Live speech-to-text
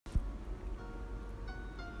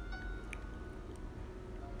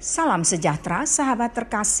Salam sejahtera sahabat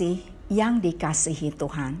terkasih yang dikasihi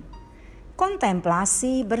Tuhan.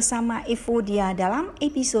 Kontemplasi bersama Evodia dalam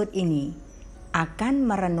episode ini akan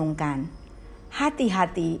merenungkan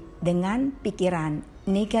hati-hati dengan pikiran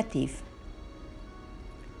negatif.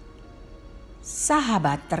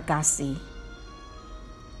 Sahabat terkasih,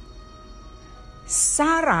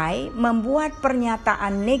 Sarai membuat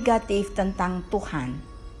pernyataan negatif tentang Tuhan.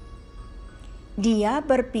 Dia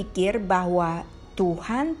berpikir bahwa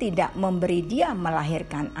Tuhan tidak memberi dia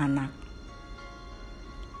melahirkan anak.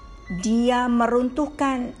 Dia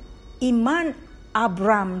meruntuhkan iman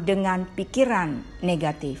Abram dengan pikiran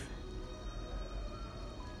negatif.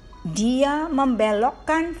 Dia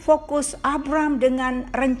membelokkan fokus Abram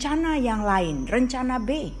dengan rencana yang lain, rencana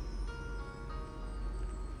B.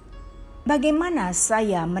 Bagaimana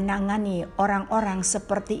saya menangani orang-orang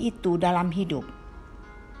seperti itu dalam hidup?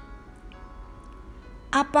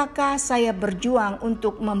 Apakah saya berjuang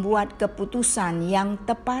untuk membuat keputusan yang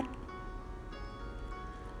tepat?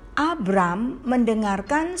 Abram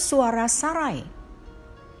mendengarkan suara Sarai.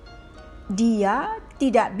 Dia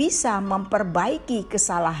tidak bisa memperbaiki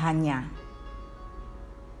kesalahannya.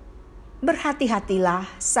 Berhati-hatilah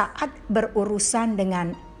saat berurusan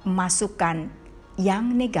dengan masukan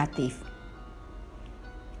yang negatif.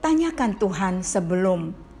 Tanyakan Tuhan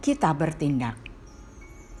sebelum kita bertindak.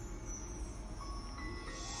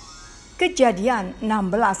 Kejadian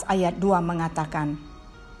 16 ayat 2 mengatakan,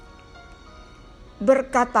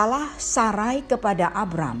 "Berkatalah Sarai kepada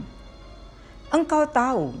Abram, engkau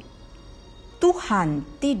tahu, Tuhan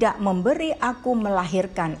tidak memberi aku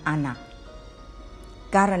melahirkan anak.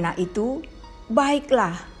 Karena itu,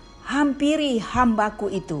 baiklah hampiri hambaku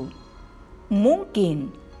itu.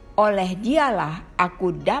 Mungkin oleh dialah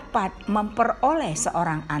aku dapat memperoleh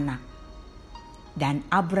seorang anak." Dan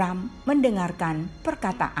Abram mendengarkan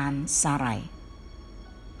perkataan Sarai.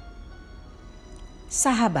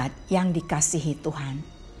 Sahabat yang dikasihi Tuhan,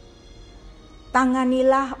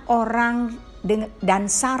 tanganilah orang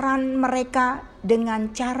dan saran mereka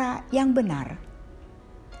dengan cara yang benar.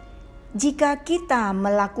 Jika kita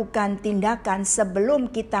melakukan tindakan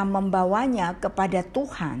sebelum kita membawanya kepada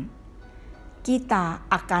Tuhan, kita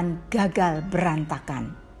akan gagal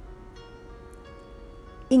berantakan.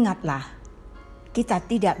 Ingatlah, kita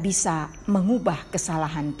tidak bisa mengubah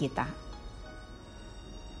kesalahan kita.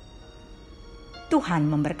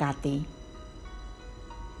 Tuhan memberkati.